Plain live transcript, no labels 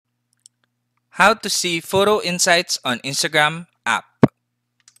How to see photo insights on Instagram app.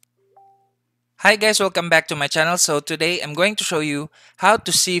 Hi guys, welcome back to my channel. So today I'm going to show you how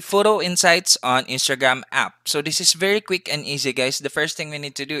to see photo insights on Instagram app. So this is very quick and easy guys. The first thing we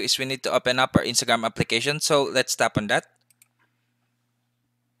need to do is we need to open up our Instagram application. So let's tap on that.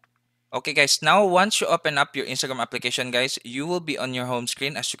 Okay guys, now once you open up your Instagram application guys, you will be on your home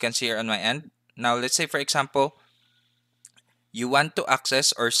screen as you can see here on my end. Now let's say for example, you want to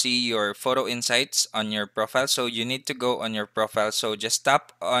access or see your photo insights on your profile, so you need to go on your profile. So just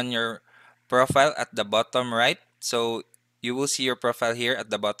tap on your profile at the bottom right. So you will see your profile here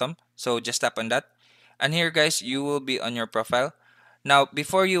at the bottom. So just tap on that. And here guys, you will be on your profile. Now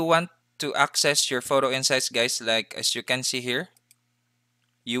before you want to access your photo insights guys, like as you can see here,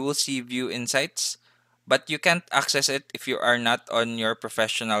 you will see view insights, but you can't access it if you are not on your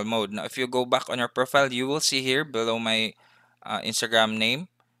professional mode. Now if you go back on your profile, you will see here below my Instagram name,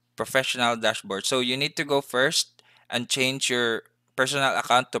 professional dashboard. So you need to go first and change your personal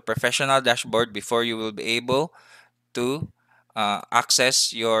account to professional dashboard before you will be able to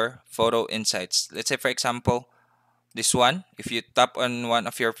access your photo insights. Let's say for example, this one, if you tap on one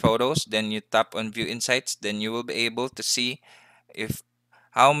of your photos, then you tap on view insights, then you will be able to see if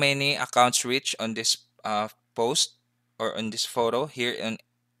how many accounts reach on this post or on this photo here on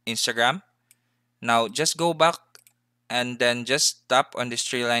Instagram. Now just go back and then just tap on these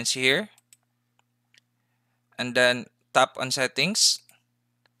three lines here and then tap on settings,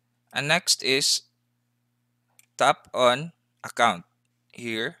 and next is tap on account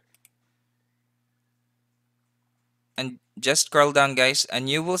here and just scroll down guys, and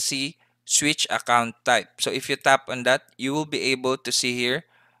you will see switch account type. So if you tap on that, you will be able to see here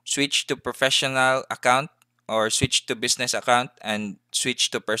switch to professional account or switch to business account and switch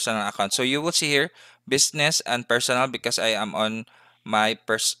to personal account. So you will see here business and personal because I am on my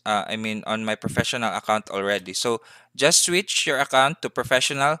on my professional account already. So just switch your account to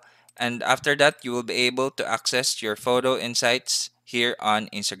professional, and after that you will be able to access your photo insights here on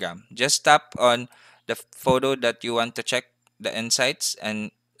Instagram. Just tap on the photo that you want to check the insights,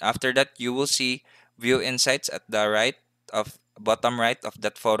 and after that you will see view insights at the right of bottom right of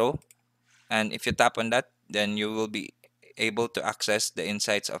that photo, and if you tap on that, then you will be able to access the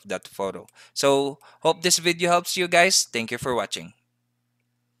insights of that photo. So hope this video helps you guys. Thank you for watching.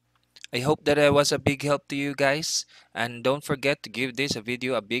 I hope that I was a big help to you guys, and don't forget to give this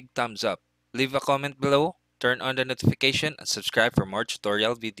video a big thumbs up. Leave a comment below, turn on the notification, and subscribe for more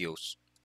tutorial videos.